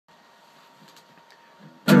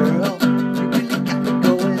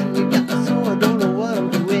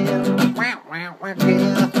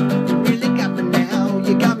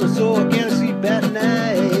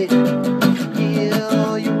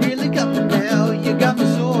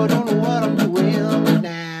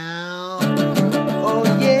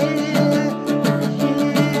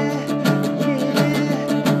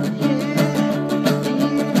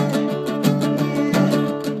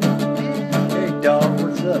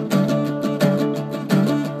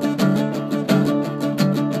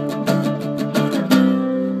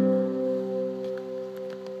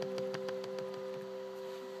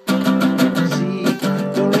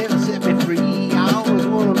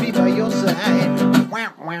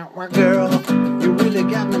Girl, you really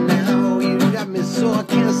got me now. You got me so I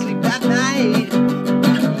can't sleep at night.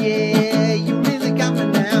 Yeah, you really got me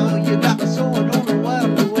now. You got me so I don't know what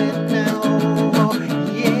I'm doing now.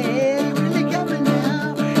 Yeah, you really got me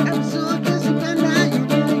now. I'm so I can't sleep at night. You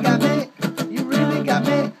really got me. You really got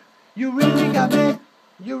me. You really got me.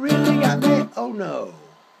 You really got me. Oh no.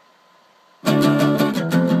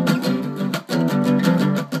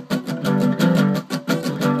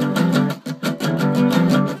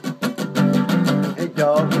 Hey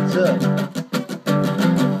dog, what's up?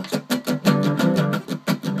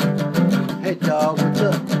 Hey dog, what's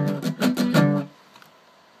up?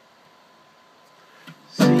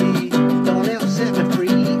 See, don't ever set me free.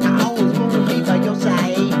 I always wanna be by your side.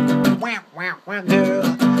 Girl,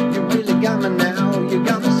 you really got me now. You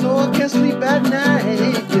got me so I can't sleep at night.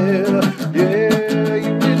 Yeah, yeah,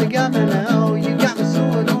 you really got me now. You got me so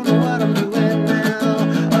I don't know what I'm doing now.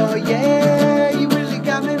 Oh yeah, you really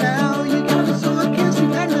got me now. You got me so I can't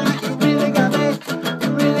sleep at night. You really got me.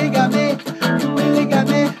 You really got me. You really got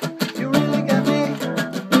me. You really got me.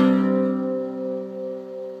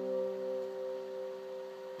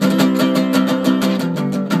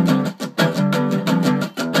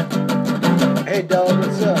 Hey dog,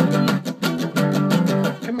 what's up?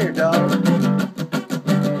 Come here, dog.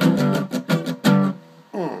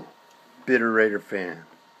 Bitter Raider fan.